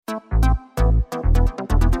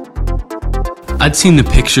I'd seen the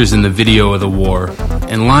pictures and the video of the war,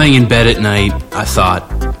 and lying in bed at night, I thought,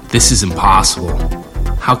 this is impossible.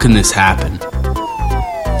 How can this happen?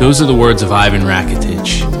 Those are the words of Ivan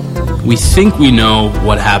Rakitic. We think we know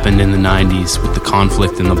what happened in the 90s with the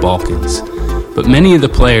conflict in the Balkans, but many of the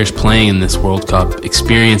players playing in this World Cup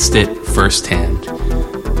experienced it firsthand.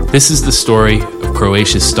 This is the story of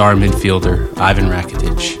Croatia's star midfielder, Ivan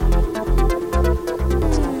Rakitic.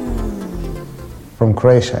 From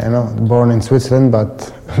Croatia, born in Switzerland,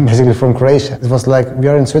 but basically from Croatia. It was like we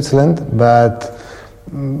are in Switzerland, but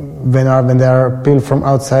when there are people from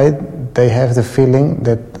outside, they have the feeling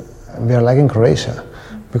that we are like in Croatia,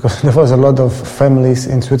 because there was a lot of families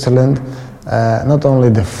in Switzerland. Not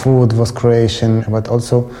only the food was Croatian, but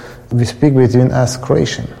also we speak between us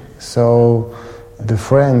Croatian. So the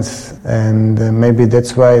friends, and maybe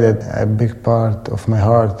that's why that a big part of my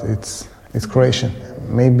heart it's Croatian.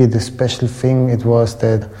 Maybe the special thing it was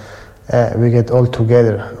that we get all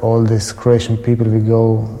together, all these Croatian people, we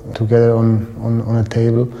go together on a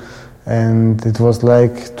table, and it was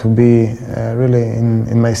like to be really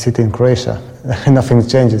in my city in Croatia. Nothing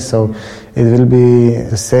changes, so it will be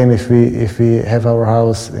the same if we have our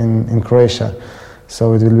house in Croatia.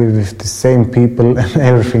 So it will be with the same people and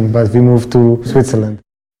everything, but we moved to Switzerland.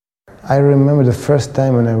 I remember the first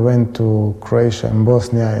time when I went to Croatia and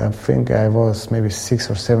Bosnia, I think I was maybe 6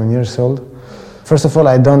 or 7 years old. First of all,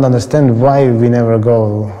 I don't understand why we never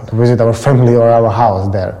go to visit our family or our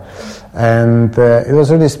house there. And it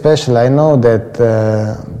was really special. I know that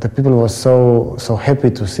the people were so happy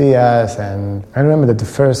to see us, and I remember that the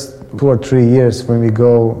first 2 or 3 years when we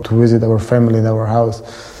go to visit our family in our house,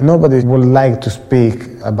 nobody would like to speak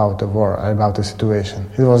about the war, about the situation.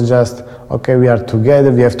 It was just, okay, we are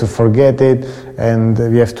together, we have to forget it, and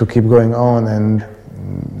we have to keep going on and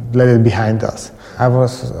let it behind us. I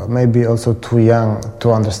was maybe also too young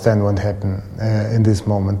to understand what happened in this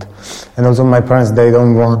moment. And also my parents, they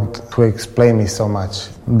don't want to explain me so much.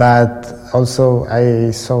 But also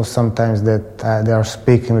I saw sometimes that they are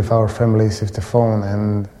speaking with our families with the phone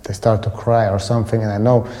and they start to cry or something, and I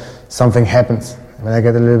know something happens. When I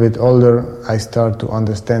get a little bit older, I start to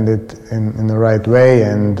understand it in the right way,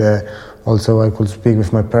 and also I could speak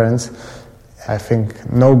with my parents. I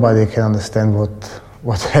think nobody can understand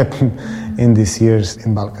what happened in these years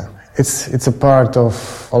in Balkan. It's a part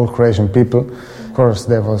of all Croatian people. Of course,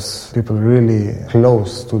 there was people really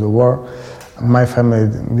close to the war. My family,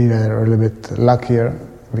 we were a little bit luckier.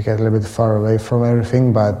 We got a little bit far away from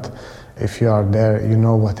everything, but if you are there, you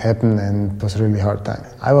know what happened, and it was a really hard time.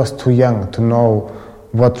 I was too young to know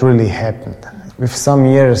what really happened. With some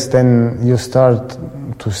years, then you start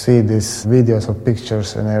to see these videos or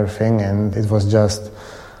pictures and everything, and it was just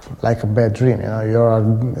like a bad dream.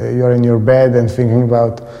 You're in your bed and thinking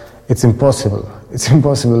about it's impossible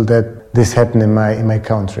that this happened in my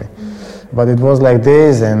country. But it was like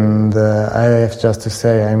this, and I have just to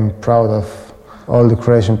say I'm proud of all the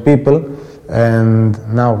Croatian people, and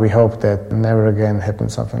now we hope that never again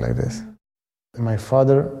happens something like this. My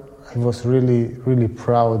father, he was really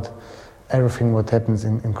proud everything what happens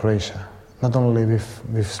in Croatia, not only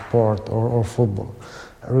with sport or football.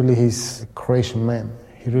 Really, he's a Croatian man.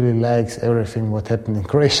 He really likes everything what happened in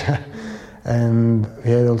Croatia. And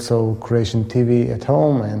we had also Croatian TV at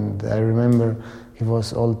home, and I remember he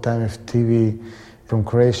was all the time with TV from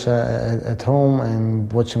Croatia at home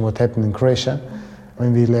and watching what happened in Croatia.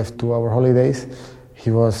 When we left to our holidays,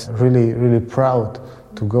 he was really proud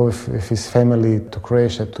to go with his family to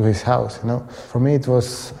Croatia, to his house. For me it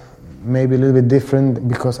was maybe a little bit different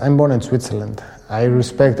because I'm born in Switzerland. I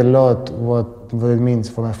respect a lot what it means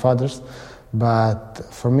for my fathers. But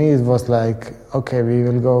for me it was like, okay, we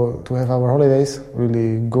will go to have our holidays,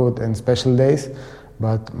 really good and special days,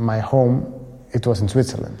 but my home, it was in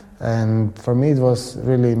Switzerland. And for me it was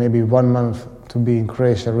really maybe 1 month to be in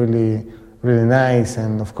Croatia, really nice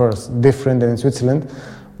and of course different than in Switzerland.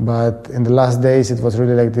 But in the last days it was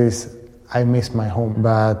really like this, I miss my home.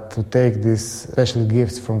 But to take these special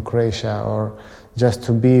gifts from Croatia or just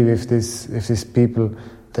to be with these people,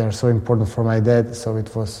 they are so important for my dad, so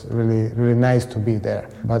it was really nice to be there.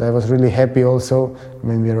 But I was really happy also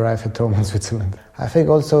when we arrived at home in Switzerland. I think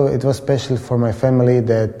also it was special for my family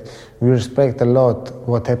that we respect a lot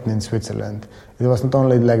what happened in Switzerland. It was not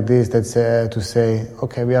only like this to say,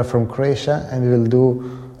 okay, we are from Croatia and we will do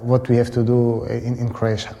what we have to do in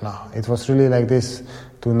Croatia. No, it was really like this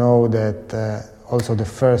to know that also the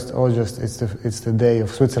 1st August it's the day of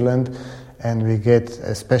Switzerland, and we get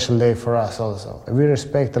a special day for us also. We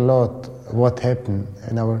respect a lot what happened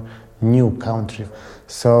in our new country.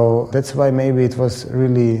 So that's why maybe it was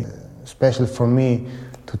really special for me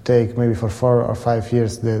to take maybe for 4 or 5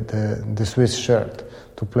 years the Swiss shirt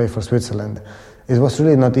to play for Switzerland. It was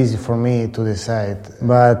really not easy for me to decide,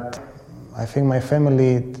 but I think my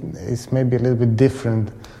family is maybe a little bit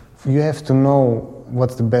different. You have to know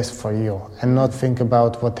what's the best for you and not think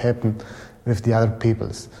about what happened with the other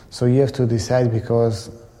peoples. So you have to decide, because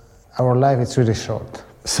our life is really short.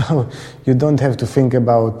 So you don't have to think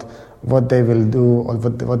about what they will do or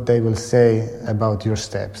what they will say about your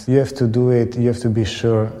steps. You have to do it, you have to be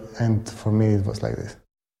sure, and for me it was like this.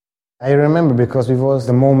 I remember because it was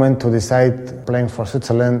the moment to decide playing for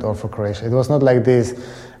Switzerland or for Croatia. It was not like this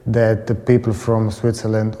that the people from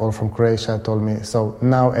Switzerland or from Croatia told me, so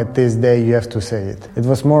now at this day you have to say it. It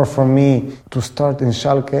was more for me to start in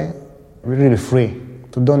Schalke really free,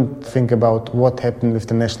 to don't think about what happened with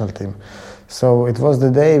the national team. So it was the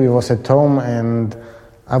day we was at home and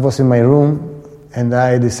I was in my room and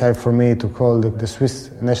I decided for me to call the Swiss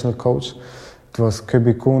national coach. It was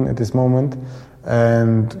Köbi Kuhn at this moment,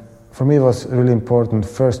 and for me it was really important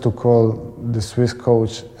first to call the Swiss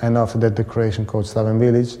coach and after that the Croatian coach Slaven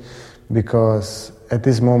Bilic, because at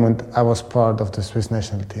this moment I was part of the Swiss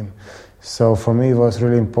national team. So for me it was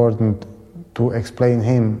really important to explain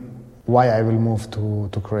him why I will move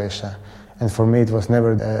to Croatia. And for me it was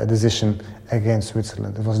never a decision against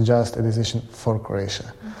Switzerland. It was just a decision for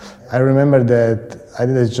Croatia. I remember that I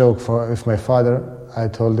did a joke with my father. I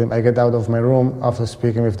told him, I get out of my room after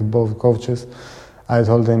speaking with both coaches. I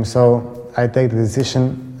told him, so I take the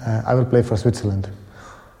decision, I will play for Switzerland.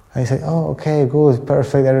 And he said, oh, okay, good,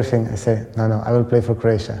 perfect, everything. I say, no, I will play for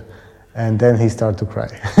Croatia. And then he started to cry.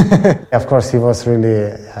 Of course, he was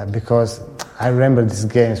really, because I remember these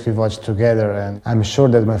games we watched together, and I'm sure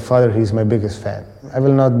that my father, he's my biggest fan. I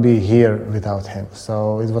will not be here without him.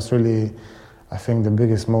 So it was really, I think, the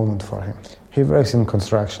biggest moment for him. He works in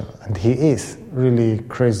construction, and he is really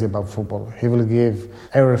crazy about football. He will give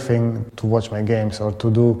everything to watch my games or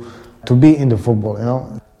to be in the football, you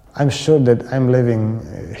know. I'm sure that I'm living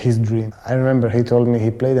his dream. I remember he told me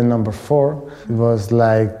he played in number 4. It was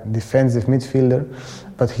like defensive midfielder,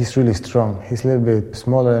 but he's really strong. He's a little bit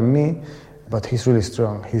smaller than me, but he's really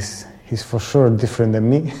strong. He's for sure different than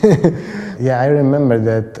me. Yeah, I remember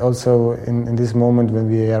that also in this moment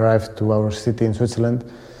when we arrived to our city in Switzerland,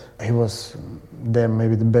 he was there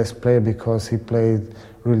maybe the best player because he played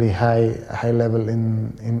really high level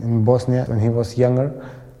in Bosnia when he was younger.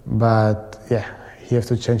 But yeah, he has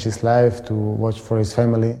to change his life to watch for his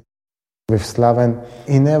family. With Slaven,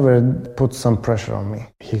 he never put some pressure on me.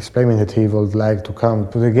 He explained me that he would like to come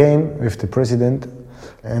to the game with the president,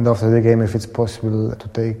 and after the game, if it's possible, to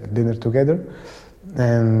take dinner together.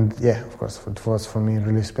 And yeah, of course, it was for me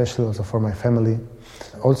really special, also for my family.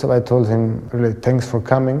 Also, I told him, really, thanks for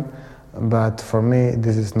coming, but for me,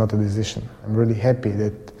 this is not a decision. I'm really happy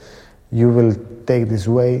that you will take this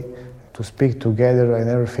way to speak together and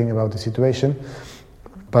everything about the situation.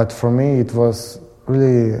 But for me, it was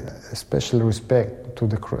really a special respect to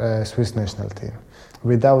the Swiss national team.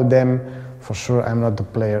 Without them, for sure, I'm not the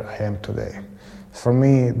player I am today. For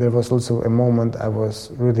me, there was also a moment I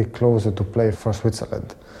was really closer to play for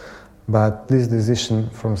Switzerland. But this decision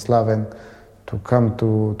from Slaven to come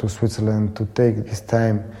to Switzerland, to take his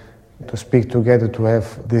time, to speak together, to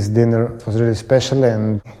have this dinner, was really special,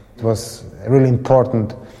 and it was really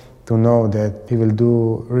important to know that he will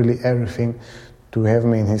do really everything to have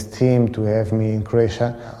me in his team, to have me in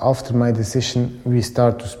Croatia. After my decision, we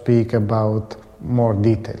start to speak about more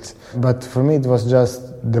details. But for me, it was just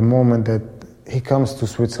the moment that he comes to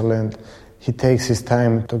Switzerland, he takes his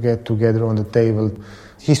time to get together on the table.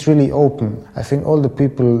 He's really open. I think all the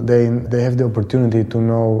people, they have the opportunity to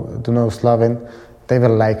know Slaven, they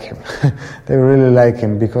will like him. They will really like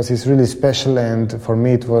him because he's really special, and for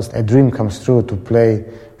me it was a dream comes true to play,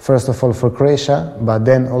 first of all for Croatia, but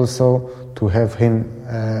then also to have him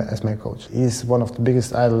as my coach. He's one of the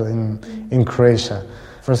biggest idols in Croatia.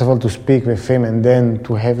 First of all, to speak with him and then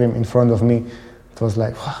to have him in front of me, it was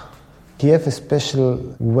like, wow. He has a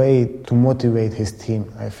special way to motivate his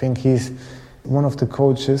team. I think he's one of the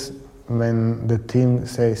coaches when the team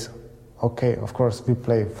says, okay, of course we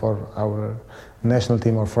play for our national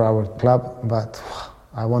team or for our club, but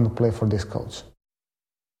I want to play for this coach.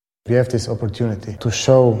 We have this opportunity to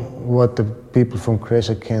show what the people from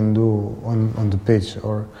Croatia can do on the pitch,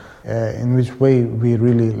 or in which way we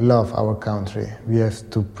really love our country. We have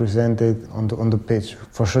to present it on the pitch.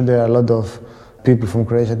 For sure there are a lot of people from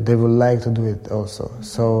Croatia, they would like to do it also.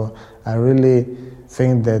 So I really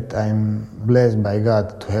think that I'm blessed by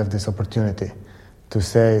God to have this opportunity to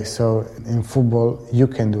say, so in football you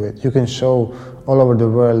can do it. You can show all over the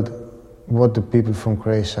world what the people from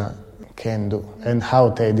Croatia can do and how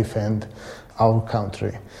they defend our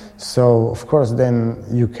country. So of course then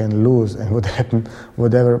you can lose and what happen,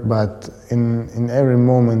 whatever, but in every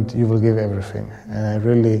moment you will give everything. And I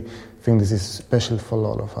really think this is special for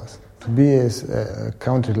all of us. To be a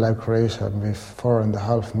country like Croatia with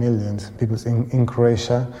 4.5 million people in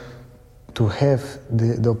Croatia, to have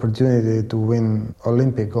the opportunity to win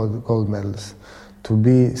Olympic gold medals, to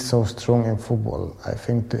be so strong in football, I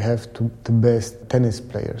think to have the best tennis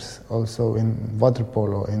players, also in water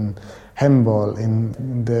polo, in handball, in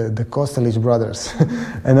the Kostelic brothers,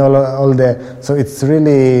 and all that. So it's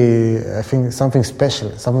really, I think, something special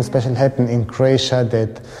happened in Croatia,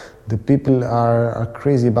 that the people are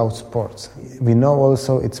crazy about sports. We know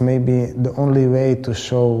also it's maybe the only way to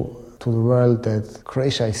show to the world that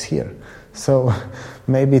Croatia is here. So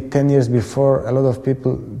maybe 10 years before, a lot of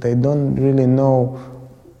people, they don't really know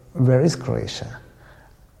where is Croatia.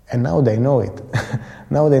 And now they know it.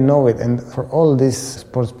 Now they know it. And for all these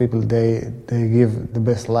sports people, they give the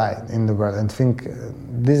best light in the world. And think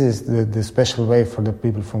this is the special way for the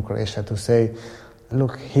people from Croatia to say,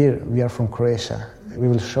 look, here we are from Croatia. We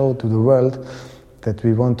will show to the world that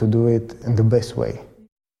we want to do it in the best way.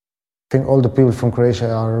 I think all the people from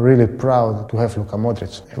Croatia are really proud to have Luka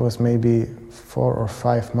Modric. It was maybe 4 or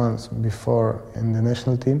 5 months before in the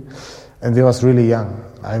national team, and he was really young.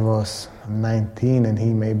 I was 19 and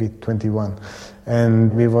he maybe 21.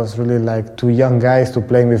 And we was really like two young guys to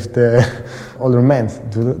playing with the older men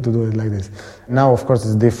to do it like this. Now, of course,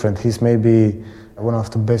 it's different. He's maybe one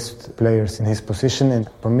of the best players in his position, and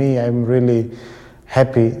for me, I'm really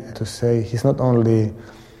happy to say he's not only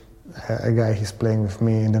a guy he's playing with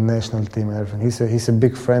me in the national team and everything. He's a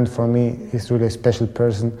big friend for me. He's really a special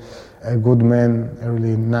person, a good man, a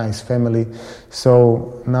really nice family.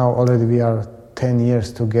 So now already we are 10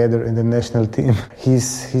 years together in the national team.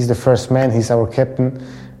 He's the first man, he's our captain.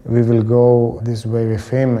 We will go this way with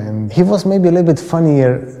him. And he was maybe a little bit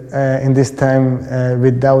funnier in this time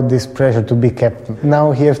without this pressure to be captain.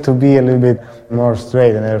 Now he has to be a little bit more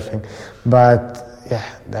straight and everything. But yeah,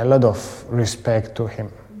 a lot of respect to him.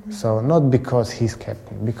 So not because he's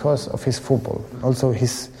captain, because of his football. Also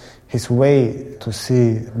his way to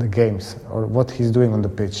see the games or what he's doing on the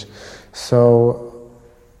pitch. So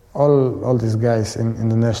all these guys in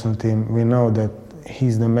the national team, we know that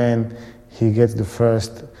he's the man, he gets the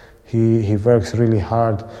first, he works really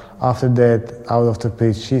hard. After that, out of the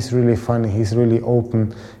pitch, he's really funny, he's really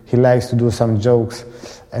open, he likes to do some jokes.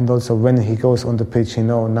 And also when he goes on the pitch,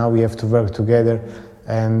 now we have to work together.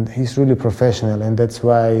 And he's really professional, and that's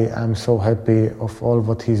why I'm so happy of all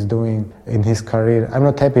what he's doing in his career. I'm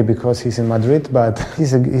not happy because he's in Madrid, but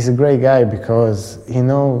he's a great guy because he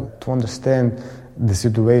knows to understand the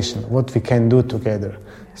situation, what we can do together.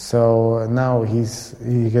 So now he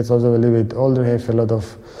gets also a little bit older, he has a lot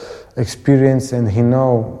of experience, and he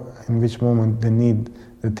knows in which moment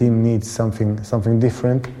the team needs something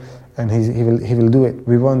different, and he will do it.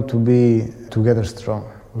 We want to be together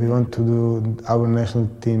strong. We want to do our national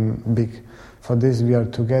team big. For this, we are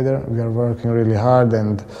together, we are working really hard,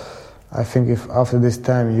 and I think if after this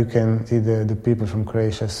time you can see the people from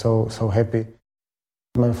Croatia so happy.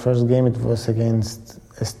 My first game, it was against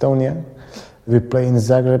Estonia. We play in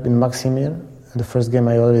Zagreb, in Maksimir. The first game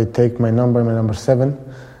I already take my number 7.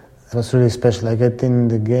 It was really special. I get in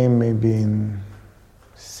the game maybe in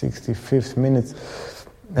 65th minute,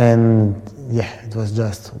 and yeah, it was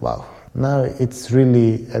just wow. Now it's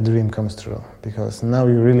really a dream comes true, because now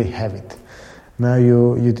you really have it. Now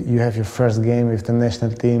you have your first game with the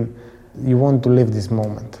national team. You want to live this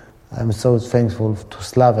moment. I'm so thankful to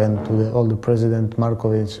Slava and to all the President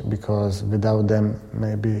Markovic, because without them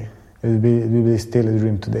maybe it will be still a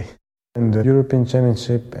dream today. In the European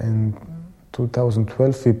Championship in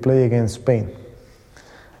 2012 we play against Spain.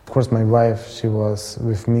 Of course my wife, she was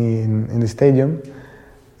with me in the stadium,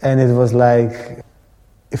 and it was like,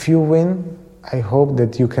 if you win, I hope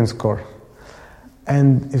that you can score.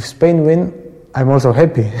 And if Spain win, I'm also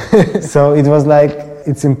happy. So it was like,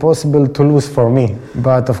 it's impossible to lose for me.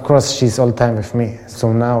 But of course, she's all time with me.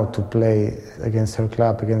 So now to play against her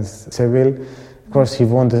club, against Seville, of course, he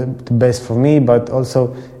wants the best for me, but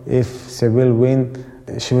also if Seville win,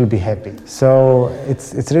 she will be happy. So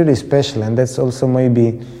it's really special, and that's also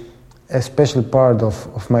maybe a special part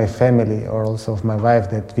of my family, or also of my wife,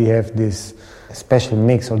 that we have this special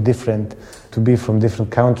mix, or different, to be from different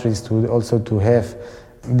countries, to also to have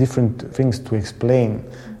different things to explain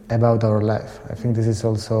about our life. I think this is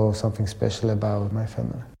also something special about my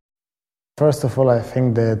family. First of all, I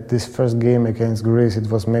think that this first game against Greece, it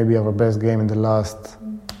was maybe our best game in the last,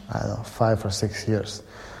 5 or 6 years.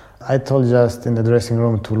 I told just in the dressing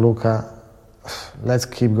room to Luka, let's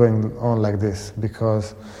keep going on like this,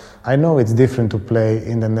 because I know it's different to play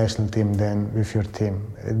in the national team than with your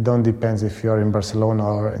team. It don't depends if you're in Barcelona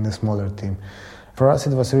or in a smaller team. For us,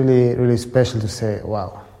 it was really, really special to say,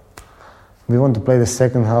 wow, we want to play the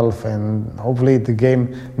second half and hopefully the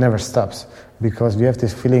game never stops, because we have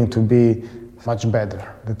this feeling to be much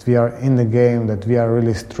better, that we are in the game, that we are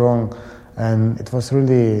really strong, and it was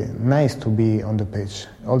really nice to be on the pitch.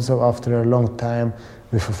 Also, after a long time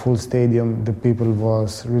with a full stadium, the people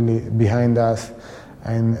was really behind us,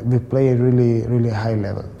 and we played really, really high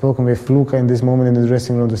level. Spoken with Luka in this moment in the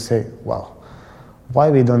dressing room to say, wow, why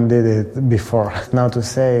we don't did it before? Now to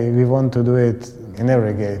say we want to do it in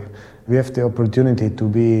every game. We have the opportunity to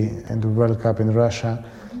be in the World Cup in Russia,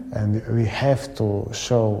 and we have to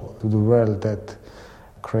show to the world that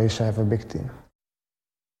Croatia have a big team.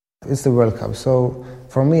 It's the World Cup, so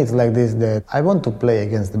for me it's like this, that I want to play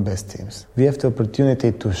against the best teams. We have the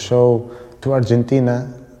opportunity to show to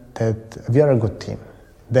Argentina that we are a good team.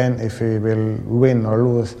 Then if we will win or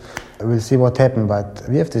lose, we'll see what happens, but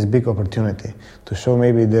we have this big opportunity to show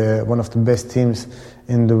maybe one of the best teams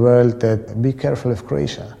in the world that be careful of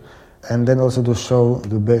Croatia. And then also to show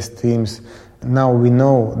the best teams. Now we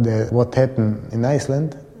know that what happened in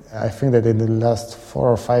Iceland. I think that in the last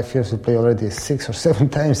 4 or 5 years we play already 6 or 7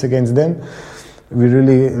 times against them. We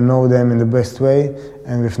really know them in the best way.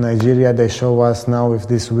 And with Nigeria, they show us now with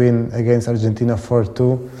this win against Argentina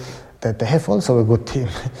 4-2 that they have also a good team.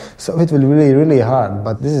 So it will be really, really hard,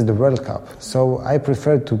 but this is the World Cup. So I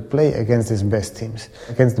prefer to play against these best teams,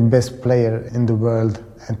 against the best player in the world,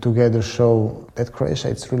 and together show that Croatia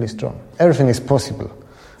is really strong. Everything is possible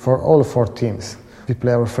for all 4 teams. We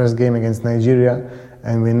play our first game against Nigeria,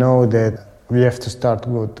 and we know that we have to start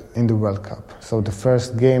good in the World Cup. So the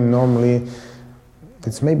first game normally,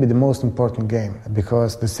 it's maybe the most important game,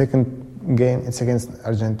 because the second game it's against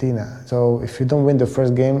Argentina. So if you don't win the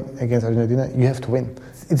first game against Argentina, you have to win.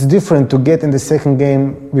 It's different to get in the second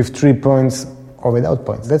game with 3 points or without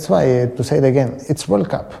points. That's why, to say it again, it's World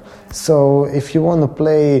Cup. So if you want to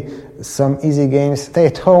play some easy games, stay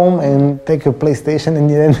at home and take your PlayStation and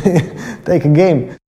then take a game.